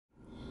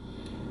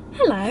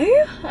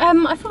Hello.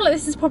 I feel like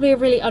this is probably a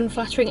really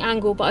unflattering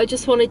angle, but I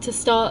just wanted to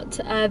start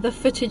the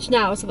footage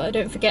now so that I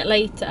don't forget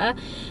later.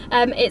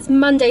 It's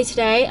Monday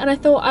today, and I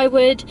thought I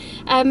would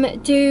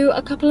do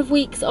a couple of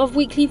weeks of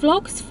weekly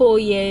vlogs for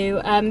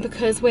you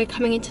because we're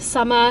coming into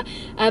summer.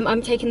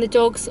 I'm taking the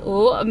dogs,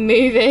 I'm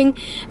moving.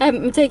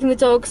 I'm taking the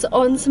dogs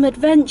on some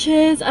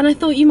adventures, and I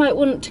thought you might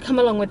want to come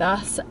along with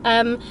us.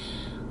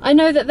 I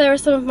know that there are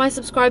some of my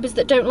subscribers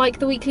that don't like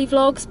the weekly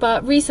vlogs,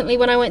 but recently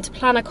when I went to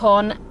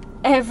PlannerCon,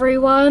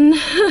 everyone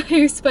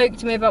who spoke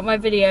to me about my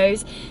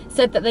videos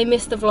said that they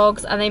missed the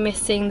vlogs and they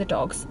missed seeing the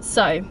dogs.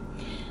 So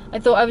I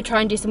thought I would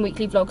try and do some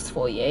weekly vlogs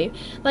for you.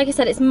 Like I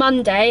said, it's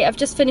Monday. I've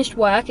just finished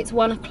work. It's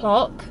 1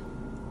 o'clock.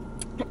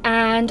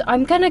 And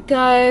I'm gonna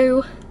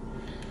go,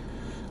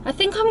 I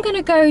think I'm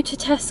gonna go to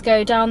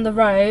Tesco down the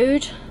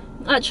road.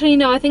 Actually,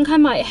 no, I think I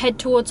might head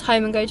towards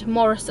home and go to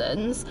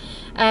Morrison's.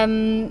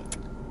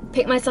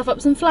 Pick myself up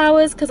some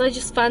flowers because I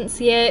just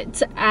fancy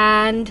it,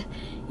 and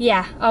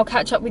yeah, I'll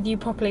catch up with you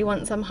properly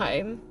once I'm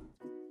home.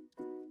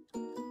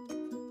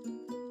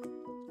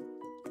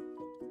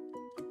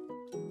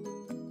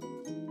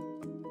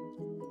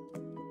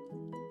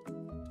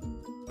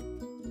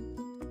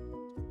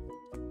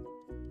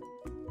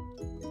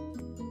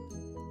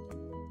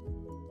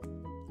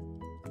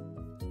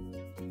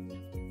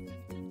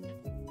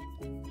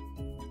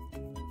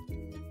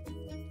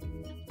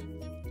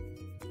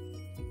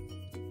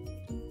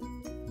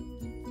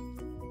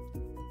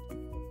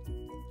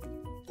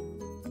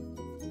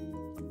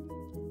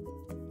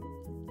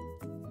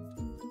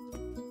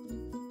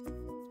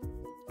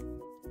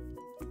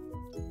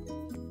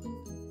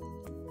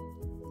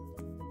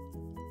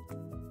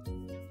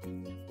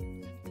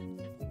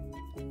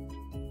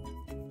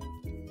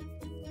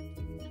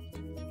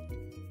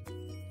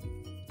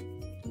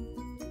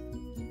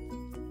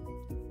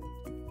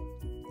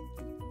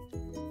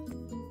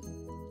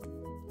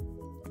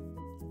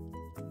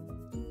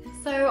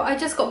 So I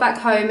just got back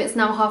home, it's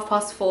now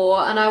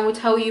 4:30, and I will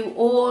tell you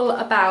all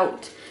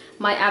about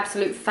my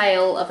absolute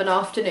fail of an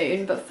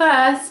afternoon. But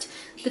first,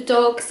 the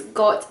dogs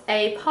got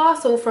a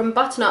parcel from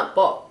Button Up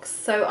Box,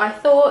 so I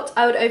thought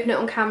I would open it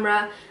on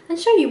camera and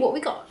show you what we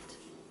got.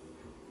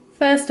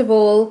 First of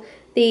all,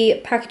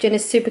 the packaging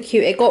is super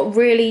cute. It got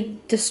really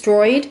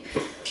destroyed.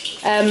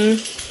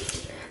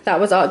 That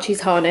was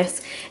Archie's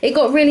harness. It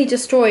got really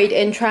destroyed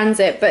in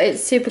transit, but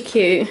it's super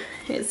cute.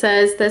 It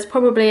says, "There's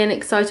probably an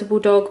excitable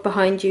dog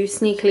behind you,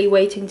 sneakily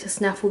waiting to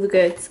snaffle the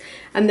goods."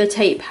 And the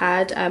tape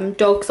had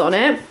dogs on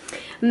it.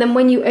 And then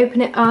when you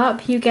open it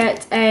up, you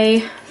get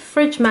a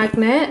fridge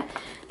magnet.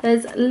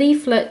 There's a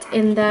leaflet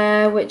in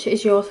there, which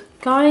is your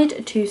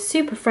guide to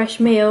super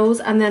fresh meals.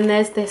 And then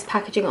there's this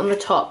packaging on the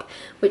top,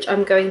 which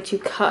I'm going to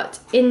cut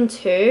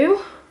into.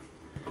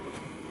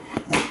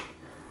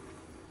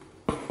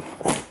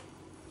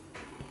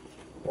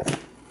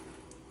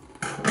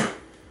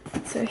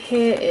 So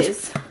here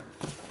is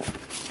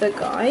the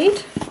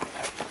guide.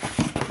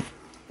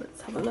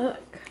 Let's have a look.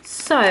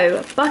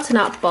 So Button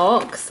Up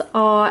Box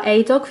are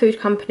a dog food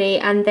company,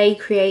 and they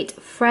create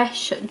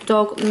fresh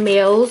dog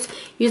meals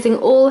using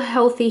all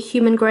healthy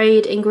human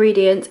grade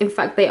ingredients. In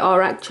fact, they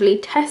are actually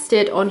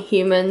tested on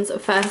humans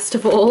first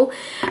of all,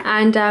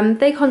 and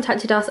they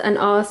contacted us and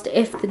asked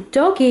if the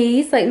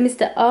doggies, like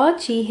Mr.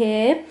 Archie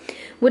here,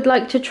 would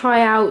like to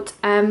try out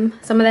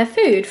some of their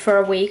food for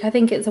a week. I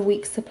think it's a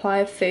week's supply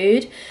of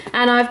food,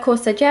 and I of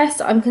course said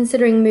yes. I'm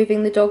considering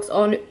moving the dogs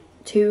on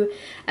to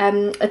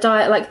a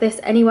diet like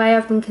this anyway.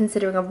 I've been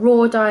considering a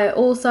raw diet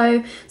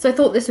also, so I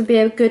thought this would be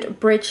a good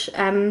bridge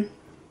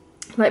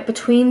like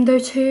between the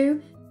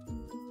two.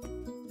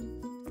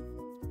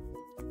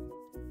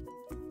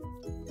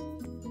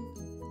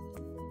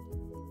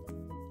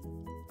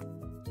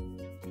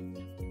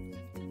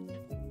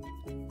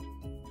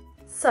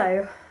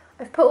 So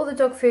I've put all the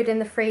dog food in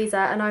the freezer,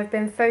 and I've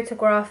been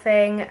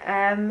photographing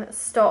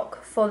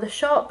stock for the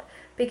shop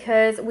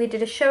because we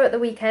did a show at the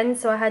weekend,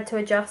 so I had to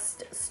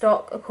adjust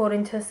stock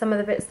according to some of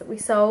the bits that we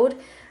sold,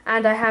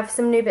 and I have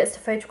some new bits to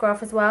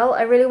photograph as well.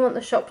 I really want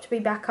the shop to be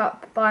back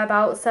up by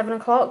about 7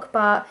 o'clock,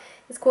 but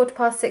it's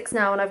 6:15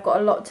 now and I've got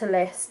a lot to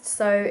list,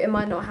 so it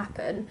might not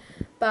happen.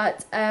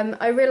 But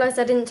I realised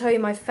I didn't tell you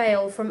my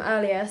fail from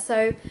earlier.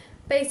 So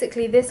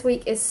basically this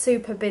week is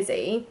super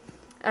busy.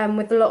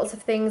 With lots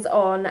of things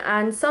on,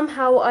 and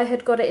somehow I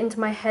had got it into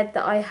my head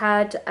that I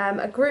had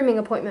a grooming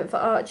appointment for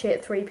Archie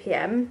at 3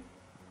 p.m.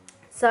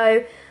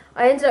 So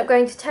I ended up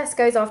going to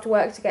Tesco's after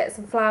work to get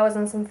some flowers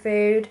and some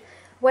food.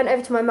 Went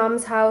over to my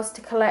mum's house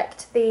to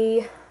collect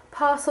the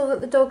parcel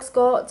that the dogs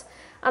got,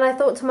 and I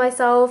thought to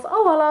myself,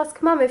 oh, I'll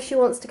ask Mum if she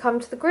wants to come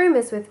to the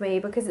groomers with me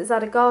because it's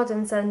at a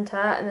garden centre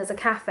and there's a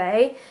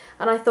cafe,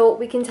 and I thought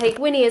we can take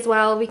Winnie as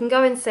well. We can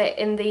go and sit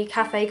in the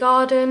cafe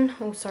garden.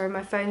 Oh, sorry,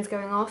 my phone's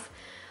going off.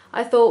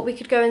 I thought we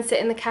could go and sit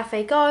in the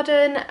cafe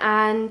garden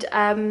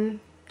and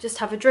just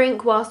have a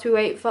drink whilst we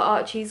wait for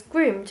Archie's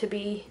groom to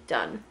be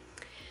done.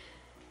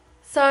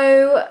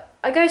 So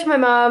I go to my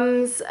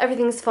mum's,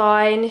 everything's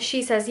fine.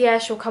 She says, yeah,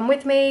 she'll come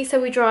with me. So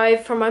we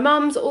drive from my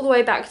mum's all the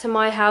way back to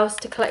my house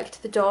to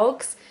collect the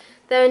dogs.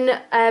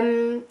 Then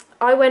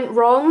I went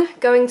wrong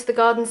going to the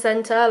garden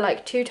centre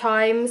like 2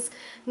 times,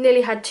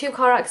 nearly had 2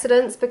 car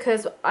accidents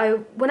because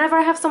whenever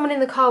I have someone in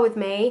the car with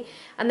me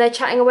and they're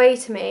chatting away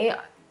to me,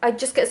 I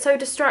just get so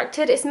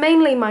distracted. It's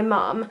mainly my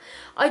mum.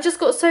 I just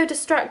got so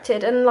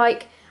distracted and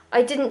like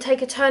I didn't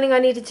take a turning I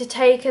needed to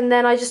take, and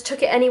then I just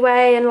took it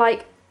anyway, and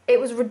like it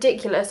was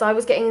ridiculous. I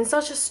was getting in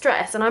such a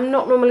stress, and I'm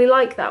not normally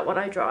like that when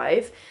I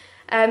drive.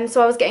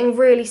 So I was getting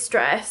really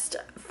stressed.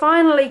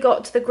 Finally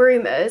got to the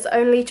groomers,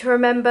 only to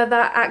remember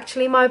that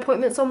actually my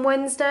appointment's on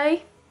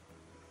Wednesday.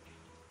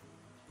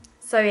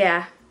 So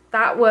yeah,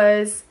 that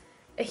was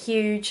a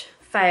huge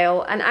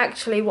fail. And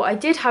actually what I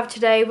did have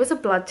today was a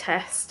blood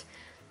test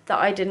that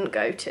I didn't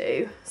go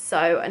to.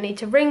 So I need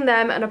to ring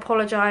them and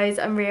apologise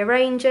and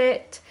rearrange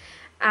it.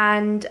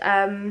 And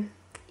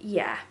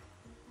yeah,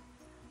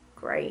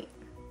 great.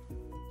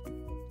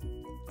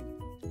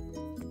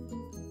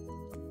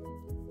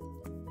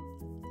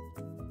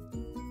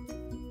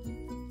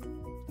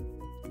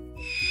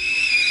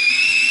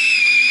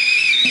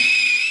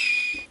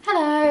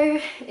 Hello,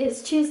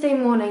 it's Tuesday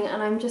morning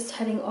and I'm just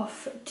heading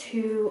off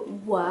to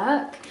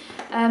work.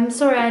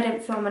 Sorry I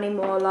didn't film any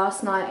more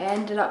last night. I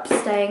ended up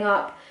staying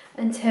up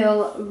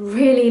until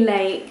really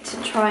late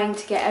trying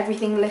to get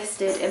everything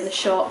listed in the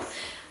shop.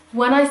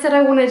 When I said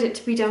I wanted it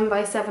to be done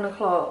by 7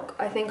 o'clock,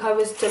 I think I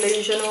was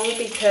delusional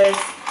because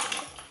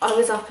I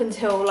was up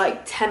until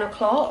like 10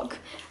 o'clock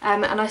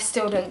and I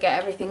still didn't get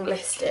everything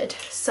listed.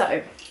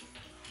 So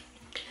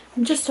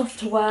I'm just off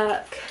to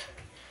work.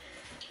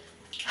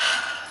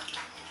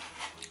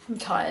 I'm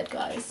tired,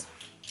 guys.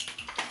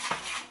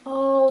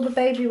 Oh, the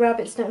baby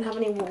rabbits don't have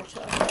any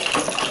water.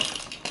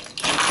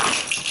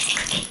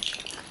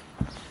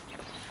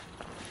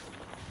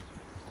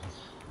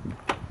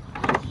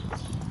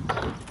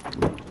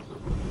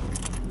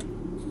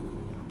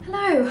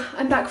 Hello,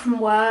 I'm back from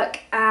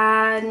work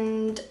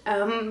and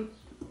I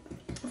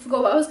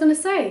forgot what I was going to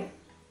say.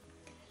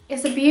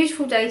 It's a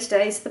beautiful day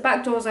today, so the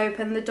back door's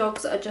open, the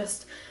dogs are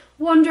just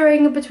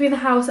wandering between the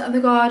house and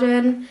the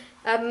garden.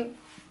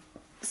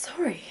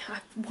 Sorry,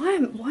 why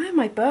am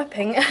I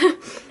burping?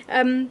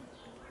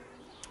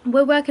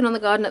 We're working on the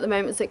garden at the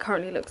moment, so it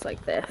currently looks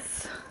like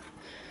this.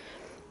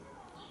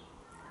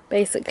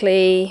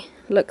 Basically,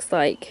 looks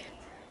like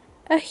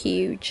a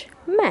huge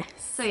mess.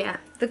 So yeah,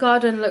 the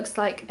garden looks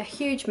like a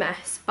huge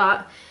mess,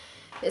 but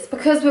it's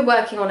because we're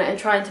working on it and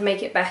trying to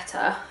make it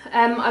better.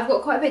 I've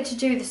got quite a bit to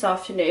do this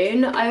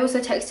afternoon. I also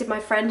texted my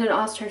friend and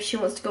asked her if she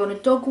wants to go on a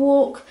dog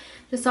walk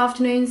this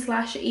afternoon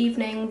 /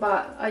 evening,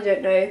 but I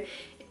don't know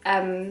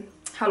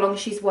how long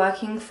she's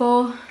working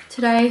for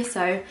today,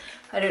 so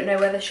I don't know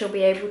whether she'll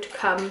be able to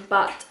come,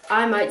 but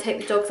I might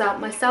take the dogs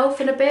out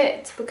myself in a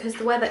bit because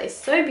the weather is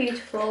so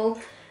beautiful.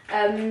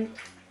 In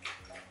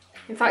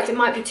fact, it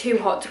might be too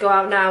hot to go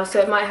out now, so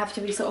it might have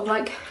to be sort of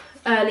like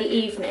early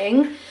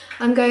evening.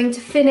 I'm going to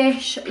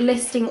finish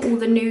listing all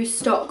the new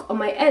stock on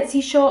my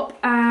Etsy shop,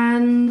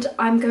 and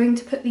I'm going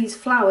to put these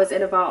flowers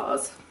in a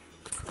vase.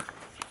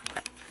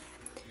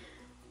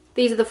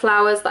 These are the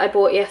flowers that I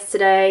bought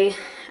yesterday,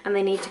 and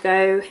they need to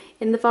go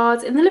in the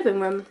vase in the living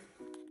room.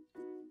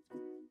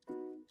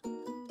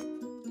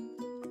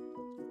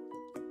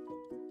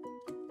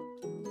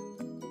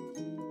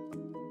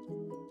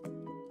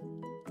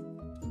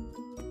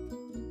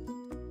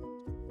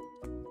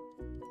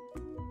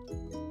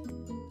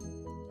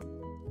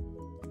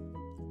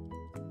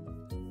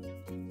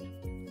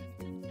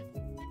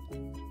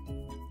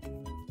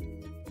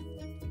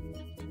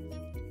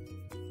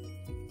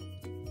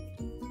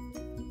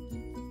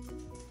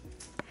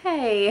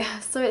 Hey,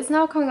 so it's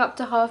now coming up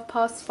to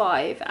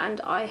 5:30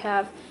 and I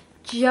have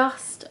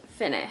just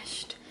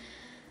finished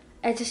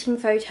editing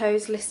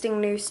photos, listing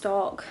new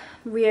stock,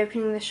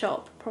 reopening the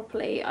shop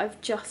properly.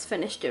 I've just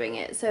finished doing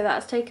it, so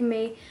that's taken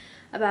me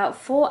about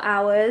 4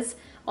 hours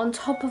on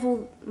top of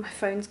all, my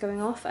phone's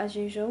going off as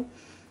usual,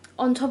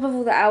 on top of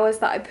all the hours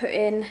that I put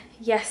in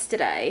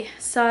yesterday.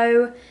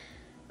 So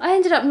I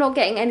ended up not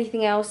getting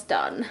anything else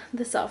done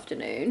this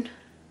afternoon.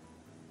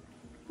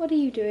 What are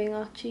you doing,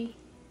 Archie?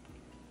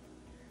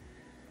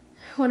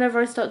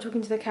 Whenever I start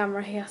talking to the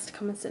camera, he has to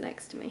come and sit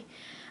next to me.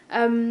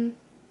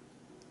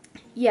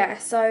 Yeah,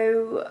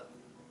 so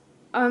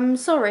I'm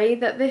sorry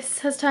that this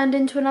has turned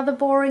into another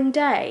boring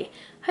day.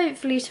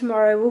 Hopefully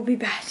tomorrow will be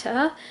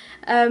better.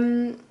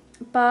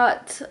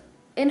 But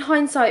in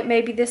hindsight,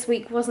 maybe this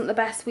week wasn't the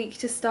best week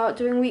to start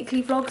doing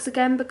weekly vlogs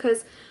again,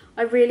 because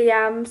I really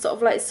am sort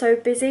of like so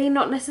busy,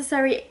 not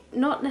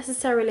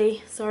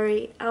necessarily,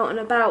 sorry, out and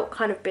about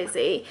kind of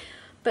busy,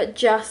 but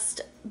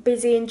just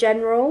busy in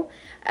general.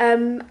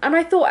 And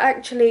I thought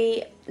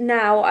actually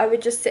now I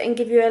would just sit and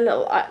give you a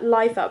little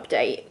life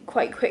update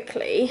quite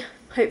quickly.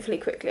 Hopefully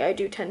quickly. I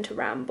do tend to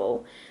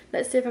ramble.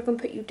 Let's see if I can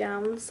put you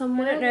down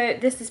somewhere. I don't know,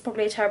 this is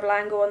probably a terrible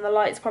angle and the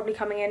light's probably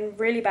coming in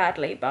really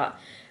badly, but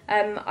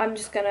I'm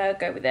just gonna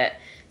go with it.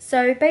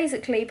 So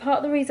basically, part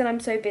of the reason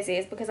I'm so busy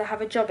is because I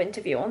have a job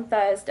interview on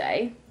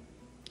Thursday.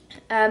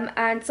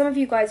 And some of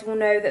you guys will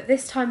know that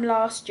this time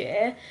last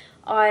year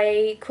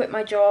I quit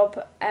my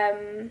job,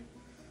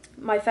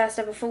 my first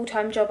ever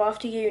full-time job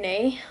after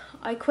uni.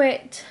 I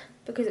quit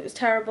because it was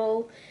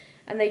terrible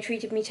and they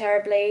treated me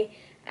terribly,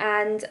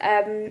 and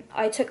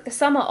I took the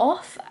summer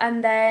off,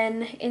 and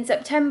then in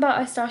September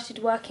I started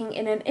working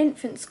in an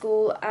infant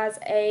school as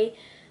a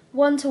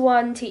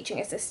one-to-one teaching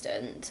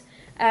assistant.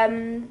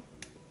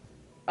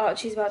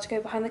 Archie's about to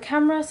go behind the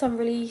camera, so I'm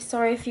really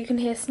sorry if you can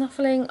hear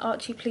snuffling.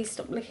 Archie, please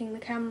stop licking the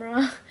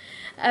camera.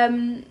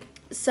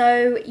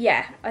 So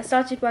yeah, I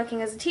started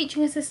working as a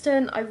teaching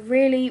assistant. I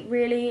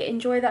really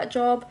enjoy that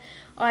job.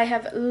 I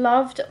have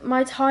loved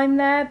my time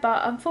there,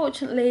 but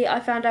unfortunately I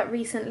found out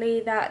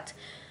recently that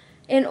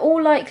in all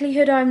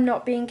likelihood I'm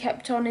not being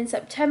kept on in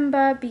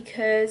September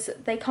because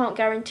they can't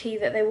guarantee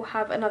that they will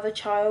have another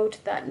child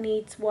that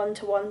needs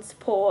one-to-one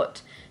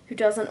support who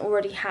doesn't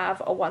already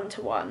have a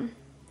one-to-one.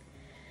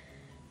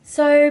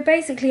 So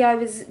basically I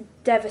was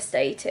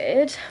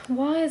devastated.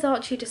 Why has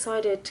Archie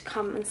decided to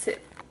come and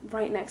sit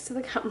right next to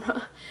the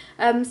camera?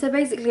 So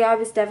basically I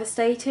was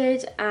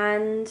devastated,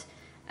 and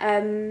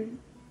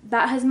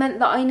that has meant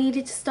that I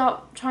needed to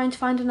start trying to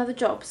find another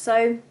job.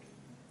 So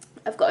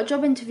I've got a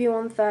job interview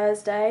on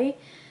Thursday,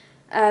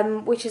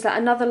 which is at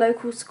another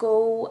local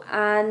school,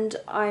 and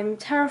I'm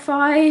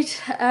terrified.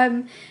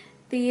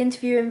 The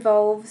interview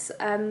involves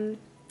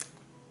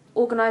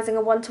organising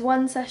a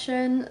one-to-one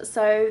session,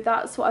 so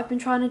that's what I've been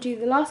trying to do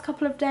the last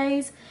couple of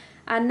days,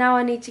 and now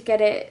I need to get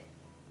it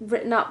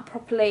written up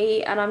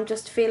properly, and I'm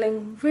just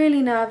feeling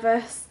really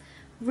nervous,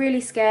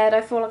 really scared.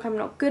 I feel like I'm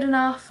not good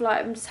enough,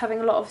 like I'm just having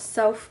a lot of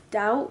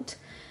self-doubt.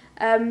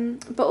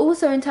 But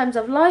also in terms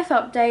of life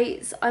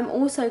updates, I'm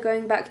also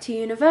going back to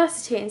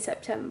university in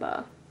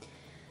September.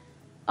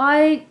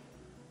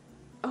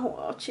 Oh,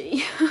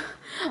 Archie.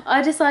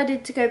 I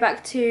decided to go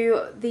back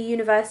to the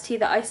university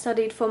that I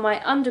studied for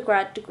my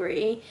undergrad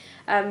degree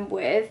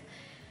with,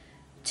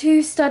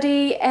 to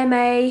study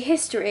MA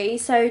history,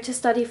 so to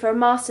study for a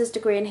master's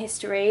degree in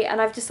history,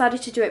 and I've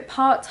decided to do it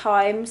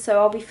part-time, so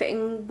I'll be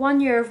fitting 1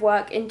 year of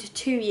work into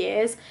 2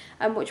 years,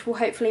 which will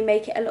hopefully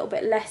make it a little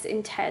bit less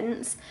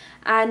intense.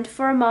 And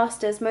for a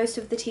master's, most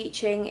of the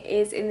teaching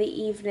is in the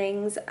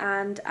evenings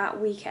and at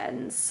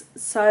weekends,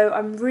 so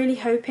I'm really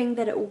hoping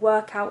that it will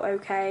work out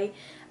okay.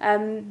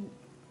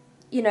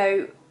 You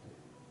know,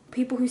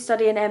 people who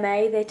study in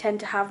MA, they tend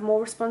to have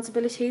more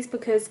responsibilities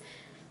because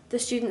the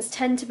students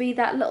tend to be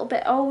that little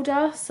bit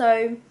older,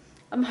 so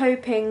I'm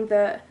hoping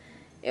that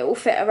it will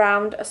fit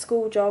around a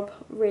school job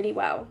really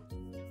well.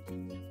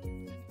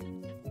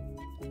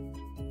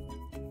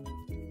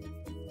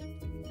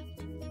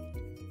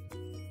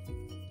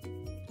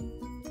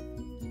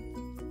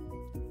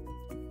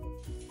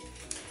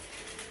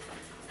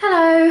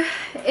 Hello,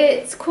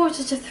 it's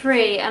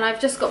 2:45 and I've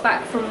just got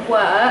back from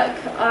work.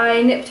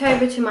 I nipped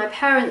over to my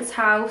parents'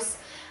 house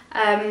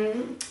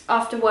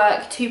after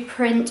work to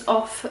print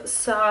off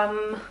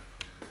some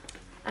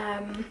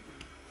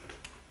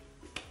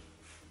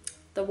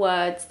the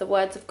words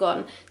have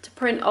gone, to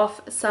print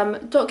off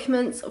some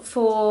documents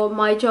for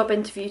my job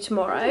interview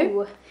tomorrow.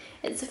 Ooh.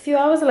 It's a few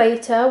hours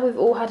later, we've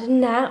all had a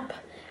nap,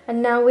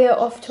 and now we are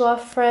off to our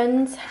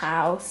friend's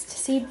house to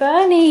see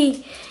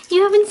Bernie.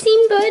 You haven't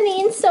seen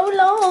Bernie in so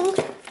long.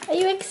 Are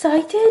you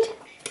excited?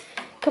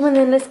 Come on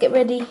then, let's get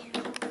ready.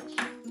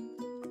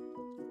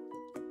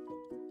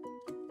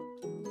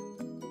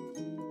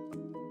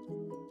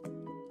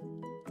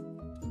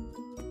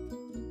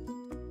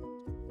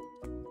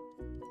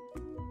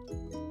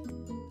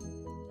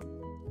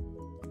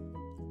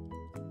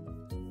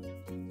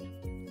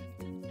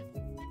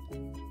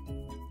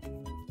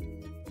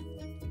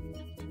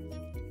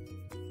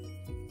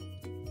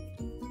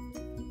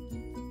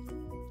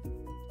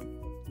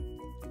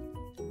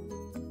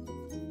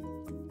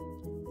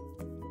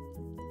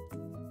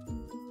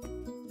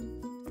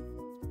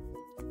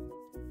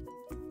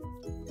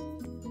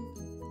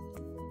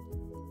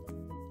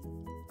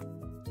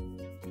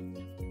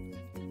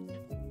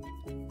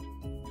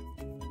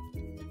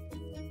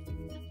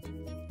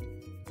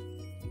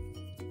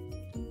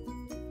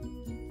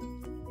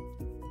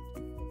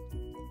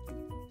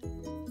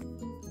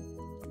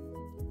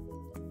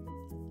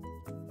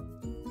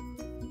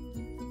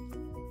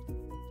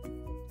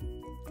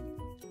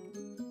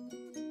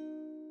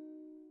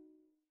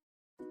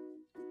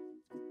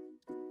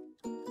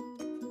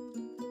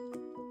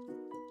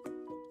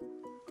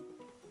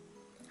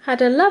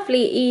 Had a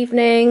lovely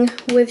evening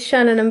with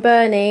Shannon and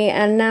Bernie,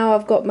 and now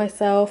I've got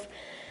myself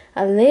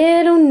a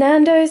little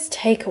Nando's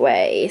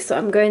takeaway, so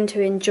I'm going to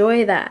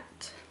enjoy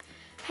that.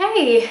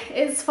 Hey,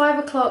 it's 5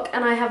 o'clock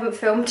and I haven't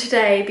filmed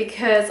today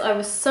because I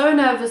was so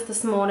nervous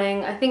this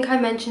morning. I think I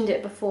mentioned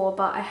it before,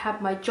 but I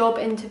had my job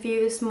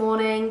interview this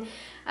morning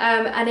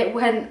and it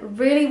went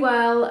really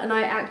well, and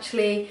I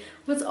actually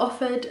was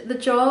offered the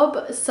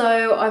job,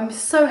 so I'm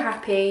so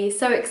happy,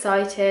 so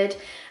excited.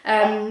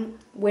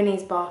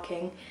 Winnie's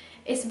barking.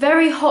 It's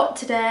very hot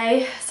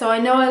today, so I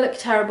know I look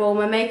terrible,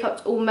 my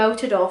makeup's all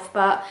melted off,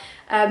 but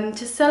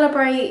to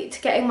celebrate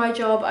getting my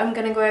job, I'm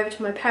going to go over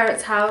to my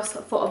parents' house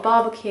for a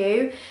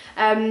barbecue.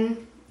 I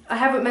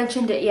haven't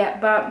mentioned it yet,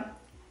 but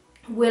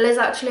Will is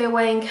actually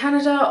away in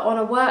Canada on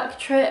a work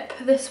trip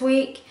this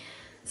week,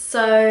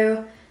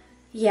 so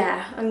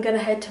yeah, I'm gonna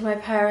head to my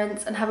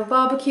parents and have a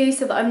barbecue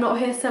so that I'm not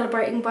here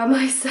celebrating by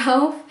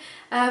myself.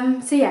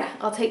 So yeah,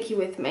 I'll take you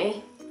with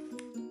me.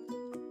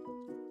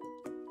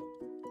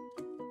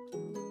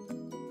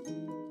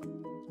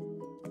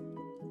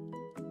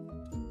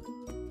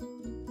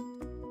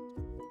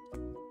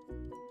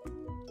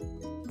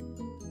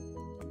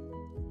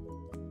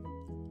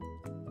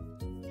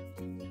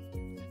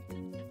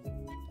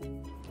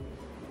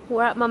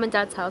 We're at Mum and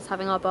Dad's house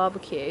having our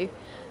barbecue,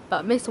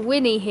 but Miss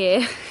Winnie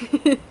here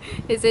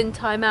is in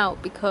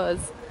timeout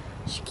because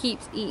she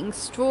keeps eating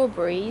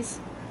strawberries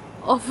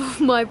off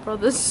of my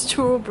brother's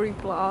strawberry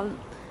plant.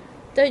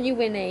 Don't you,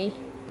 Winnie?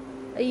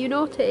 Are you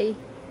naughty?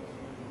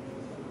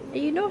 Are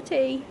you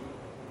naughty?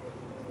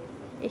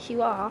 Yes,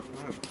 you are.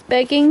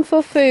 Begging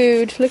for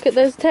food. Look at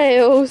those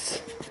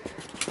tails.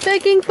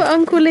 Begging for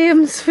Uncle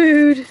Liam's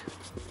food.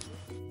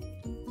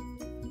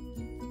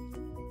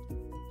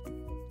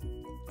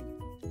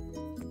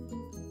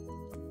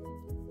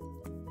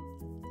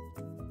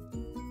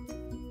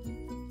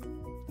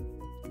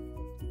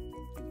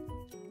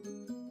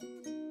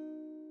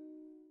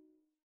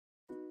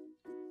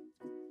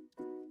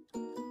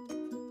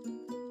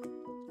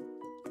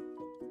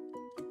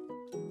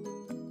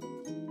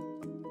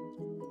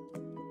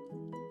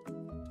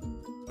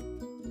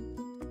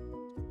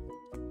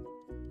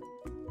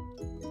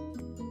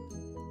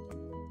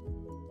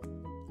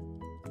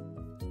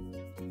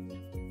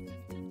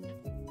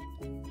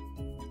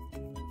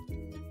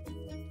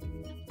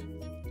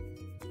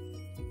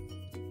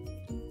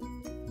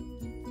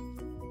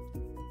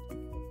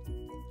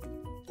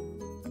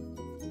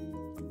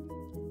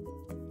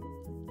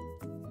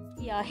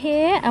 We are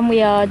here and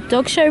we are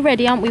dog show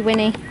ready, aren't we,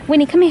 Winnie?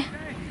 Winnie, come here.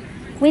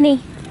 Winnie,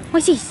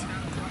 what's this?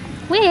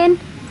 Win!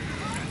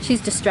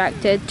 She's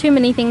distracted. Too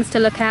many things to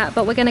look at,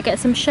 but we're going to get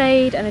some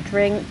shade and a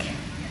drink.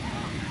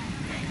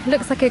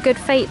 Looks like a good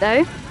fate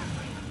though.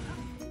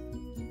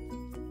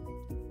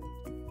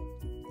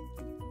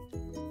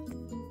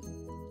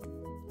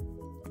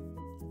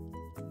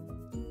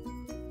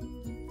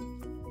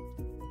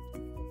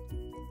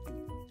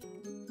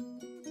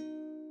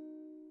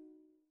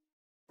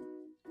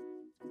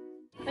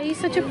 Are you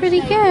such a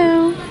pretty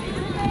girl?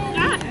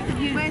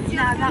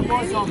 That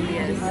was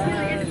obvious.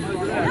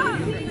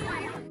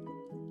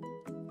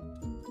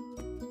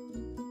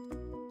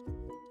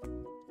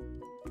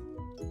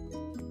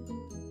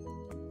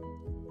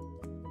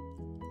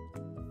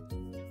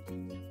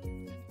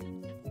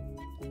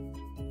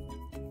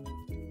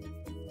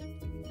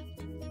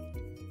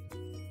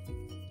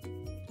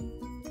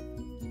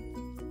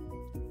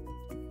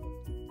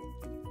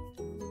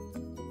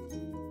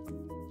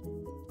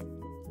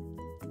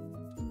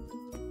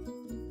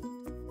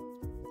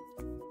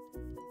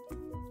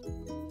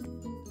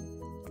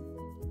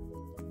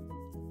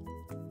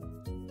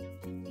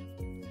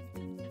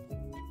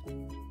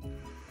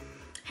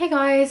 Hey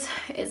guys,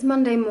 it's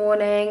Monday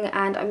morning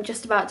and I'm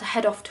just about to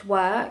head off to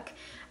work.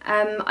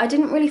 I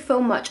didn't really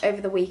film much over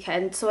the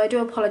weekend, so I do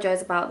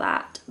apologise about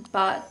that,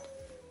 but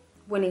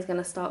Winnie's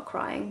gonna start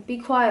crying. Be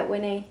quiet,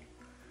 Winnie.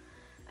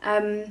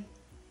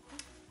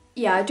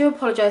 Yeah, I do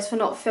apologise for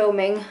not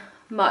filming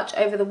much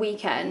over the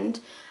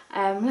weekend.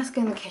 Let's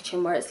go in the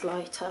kitchen where it's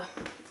lighter.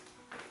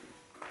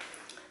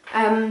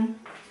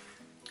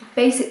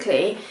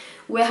 Basically,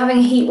 we're having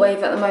a heat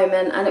wave at the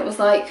moment and it was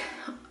like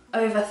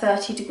over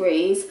 30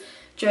 degrees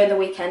during the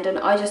weekend and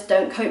I just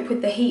don't cope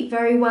with the heat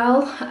very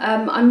well.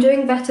 I'm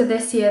doing better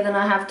this year than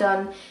I have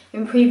done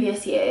in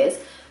previous years,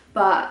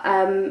 but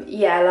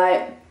yeah,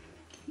 like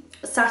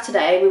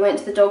Saturday we went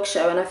to the dog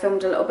show and I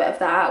filmed a little bit of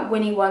that.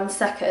 Winnie won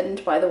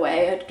second, by the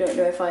way. I don't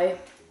know if I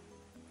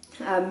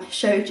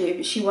showed you,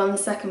 but she won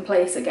second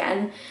place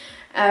again.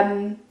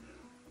 But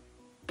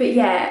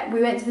yeah, we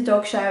went to the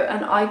dog show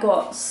and I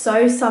got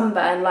so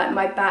sunburned, like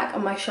my back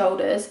and my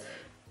shoulders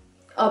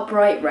are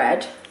bright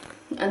red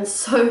and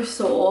so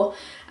sore.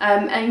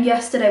 And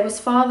yesterday was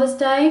Father's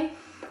Day,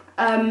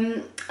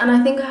 and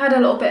I think I had a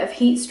little bit of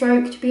heat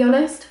stroke, to be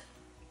honest.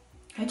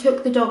 I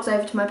took the dogs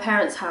over to my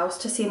parents' house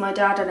to see my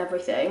dad and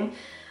everything,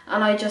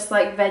 and I just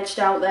like vegged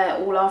out there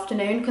all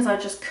afternoon because I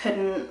just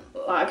couldn't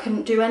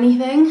do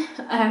anything.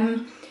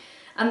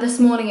 And this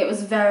morning it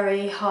was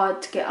very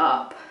hard to get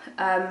up,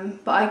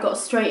 but I got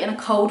straight in a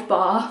cold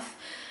bath,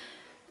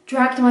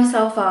 dragged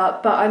myself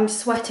up, but I'm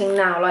sweating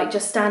now, like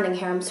just standing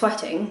here I'm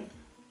sweating.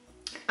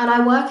 And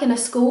I work in a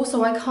school,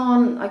 so I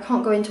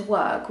can't go into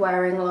work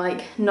wearing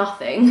like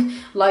nothing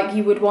like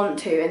you would want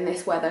to in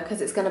this weather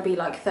because it's going to be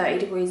like 30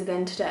 degrees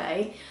again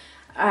today.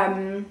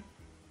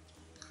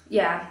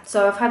 Yeah,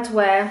 so I've had to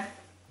wear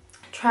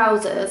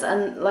trousers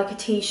and like a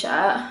t-shirt.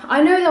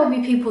 I know there'll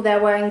be people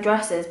there wearing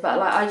dresses, but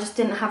like I just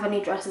didn't have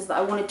any dresses that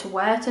I wanted to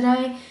wear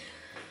today.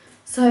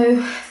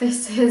 So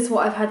this is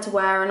what I've had to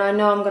wear, and I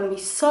know I'm going to be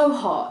so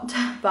hot,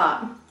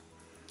 but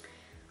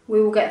we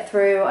will get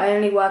through. I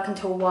only work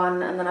until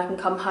 1 and then I can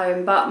come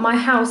home. But my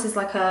house is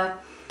like a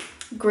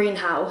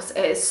greenhouse.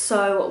 It is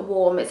so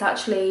warm. It's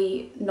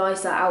actually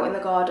nicer out in the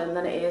garden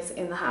than it is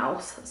in the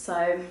house.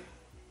 So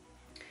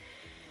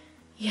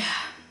yeah,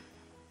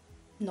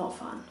 not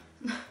fun.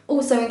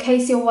 Also, in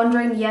case you're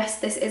wondering, yes,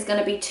 this is going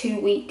to be 2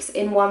 weeks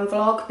in one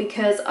vlog,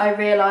 because I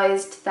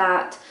realised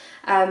that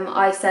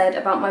I said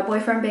about my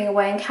boyfriend being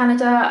away in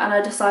Canada, and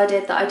I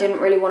decided that I didn't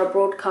really want to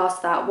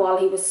broadcast that while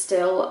he was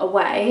still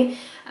away,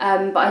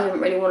 but I didn't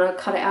really want to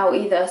cut it out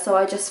either, so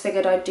I just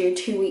figured I'd do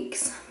 2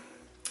 weeks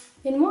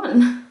in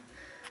one.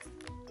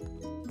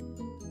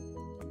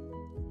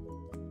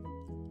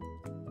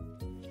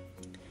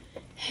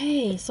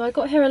 Hey, so I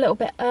got here a little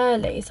bit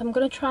early, so I'm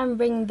going to try and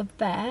ring the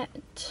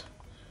vet,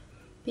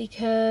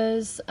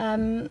 because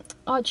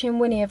Archie and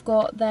Winnie have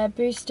got their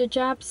booster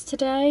jabs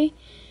today,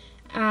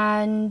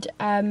 and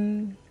I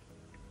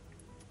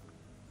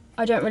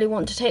don't really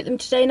want to take them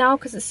today now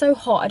because it's so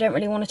hot. I don't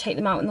really want to take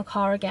them out in the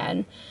car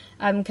again,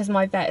 because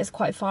my vet is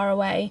quite far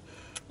away,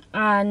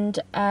 and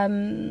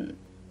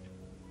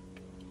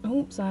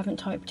oops, I haven't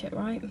typed it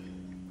right.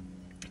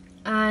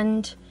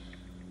 And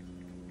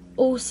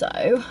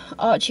also,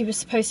 Archie was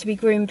supposed to be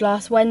groomed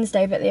last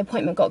Wednesday, but the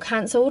appointment got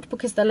cancelled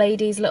because the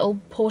lady's little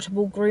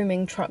portable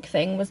grooming truck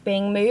thing was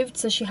being moved,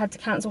 so she had to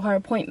cancel her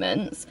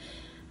appointments,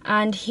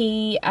 and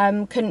he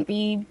couldn't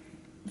be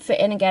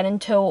fit in again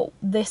until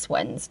this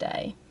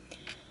Wednesday.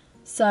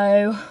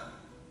 So,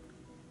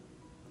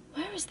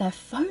 where is their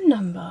phone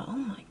number? Oh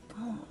my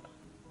god.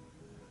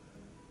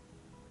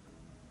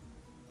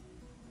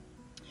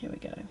 Here we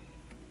go.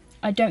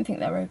 I don't think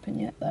they're open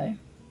yet though.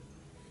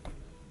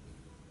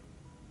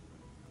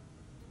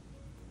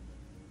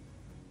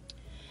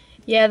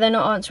 Yeah, they're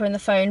not answering the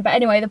phone. But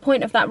anyway, the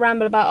point of that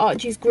ramble about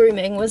Archie's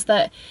grooming was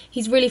that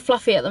he's really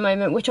fluffy at the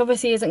moment, which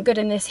obviously isn't good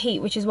in this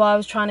heat, which is why I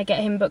was trying to get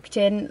him booked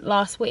in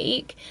last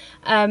week.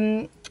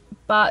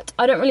 But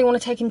I don't really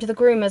want to take him to the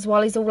groomers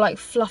while he's all like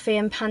fluffy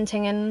and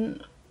panting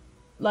and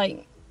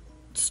like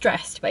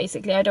stressed,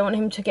 basically. I don't want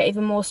him to get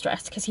even more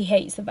stressed because he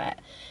hates the vet.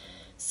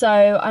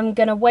 So I'm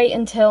going to wait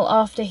until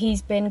after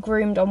he's been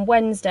groomed on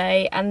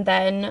Wednesday, and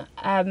then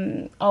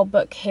I'll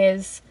book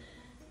his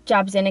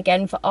jabs in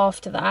again for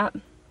after that.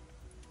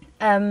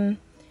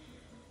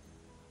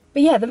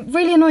 But yeah, the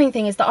really annoying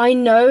thing is that I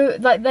know,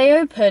 like, they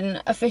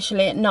open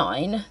officially at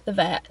 9, the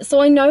vet,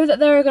 so I know that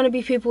there are going to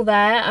be people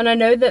there, and I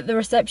know that the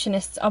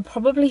receptionists are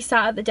probably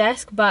sat at the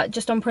desk, but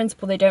just on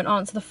principle they don't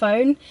answer the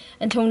phone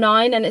until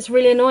 9, and it's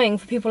really annoying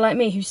for people like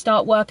me who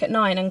start work at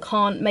 9 and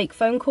can't make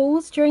phone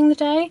calls during the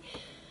day.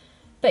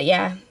 But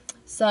yeah,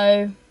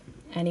 so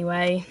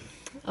anyway,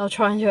 I'll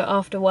try and do it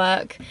after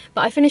work.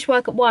 But I finish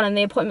work at 1 and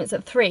the appointment's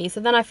at 3, so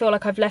then I feel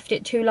like I've left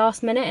it too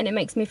last minute and it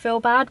makes me feel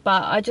bad,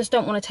 but I just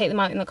don't want to take them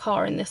out in the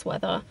car in this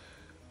weather.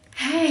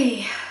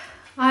 Hey,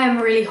 I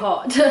am really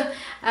hot.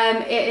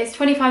 It is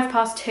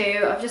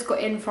 2:25 I've just got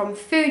in from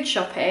food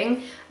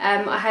shopping.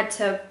 I had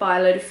to buy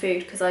a load of food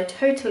because I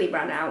totally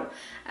ran out.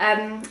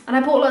 And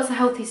I bought lots of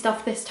healthy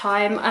stuff this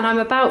time, and I'm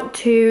about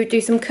to do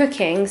some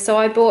cooking. So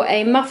I bought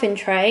a muffin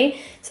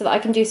tray so that I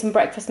can do some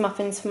breakfast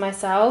muffins for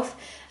myself.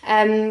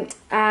 And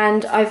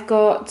I've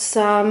got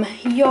some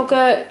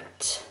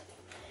yogurt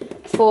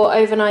for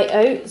overnight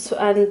oats,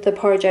 and the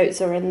porridge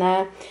oats are in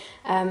there.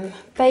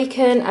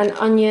 Bacon and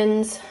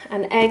onions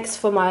and eggs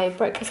for my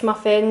breakfast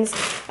muffins.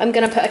 I'm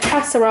going to put a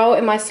casserole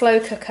in my slow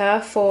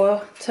cooker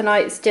for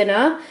tonight's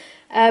dinner.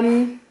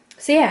 So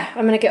yeah,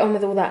 I'm going to get on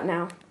with all that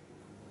now.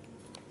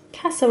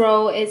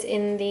 Casserole is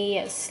in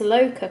the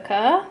slow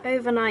cooker.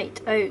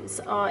 Overnight oats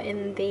are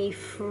in the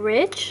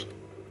fridge.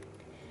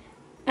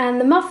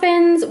 And the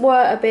muffins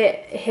were a bit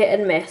hit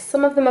and miss.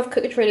 Some of them have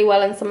cooked really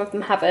well and some of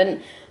them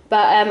haven't.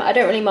 But I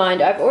don't really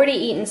mind. I've already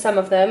eaten some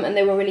of them and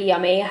they were really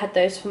yummy. I had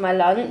those for my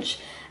lunch.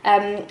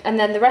 And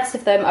then the rest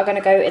of them are going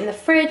to go in the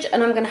fridge,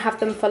 and I'm going to have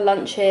them for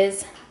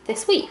lunches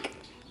this week.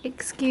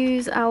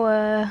 Excuse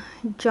our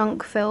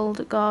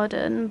junk-filled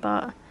garden,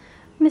 but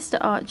Mr.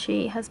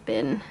 Archie has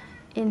been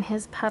in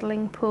his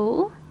paddling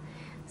pool.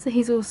 So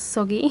he's all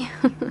soggy.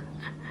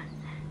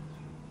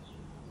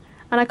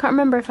 And I can't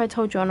remember if I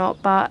told you or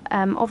not, but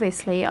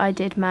obviously I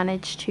did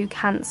manage to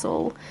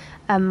cancel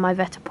my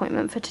vet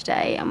appointment for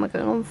today, and we're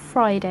going on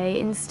Friday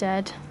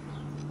instead.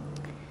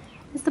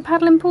 Is the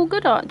paddling pool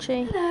good,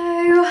 Archie?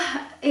 Hello,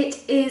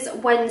 it is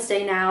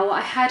Wednesday now.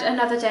 I had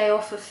another day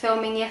off of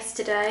filming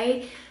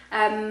yesterday.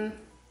 I'm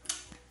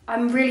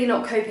really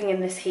not coping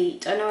in this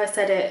heat. I know I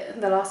said it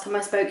the last time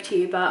I spoke to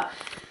you, but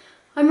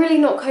I'm really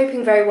not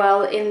coping very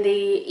well in the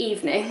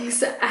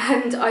evenings,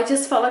 and I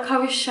just felt like I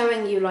was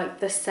showing you like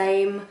the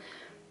same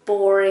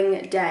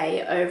boring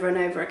day over and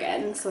over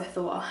again, so I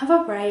thought I'll have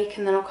a break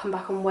and then I'll come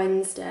back on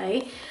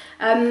Wednesday.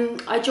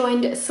 I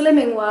joined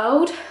Slimming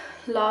World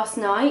last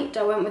night.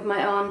 I went with my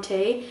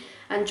auntie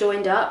and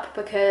joined up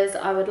because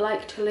I would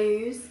like to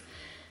lose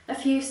a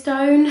few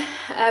stone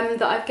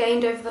that I've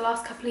gained over the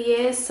last couple of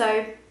years,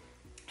 so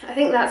I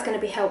think that's going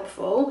to be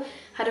helpful.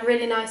 Had a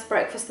really nice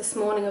breakfast this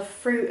morning of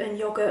fruit and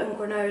yogurt and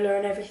granola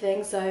and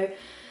everything, so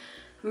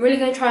I'm really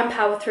going to try and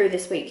power through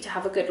this week to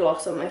have a good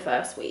loss on my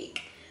first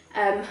week.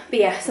 But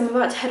yeah, so I'm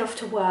about to head off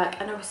to work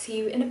and I will see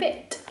you in a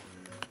bit.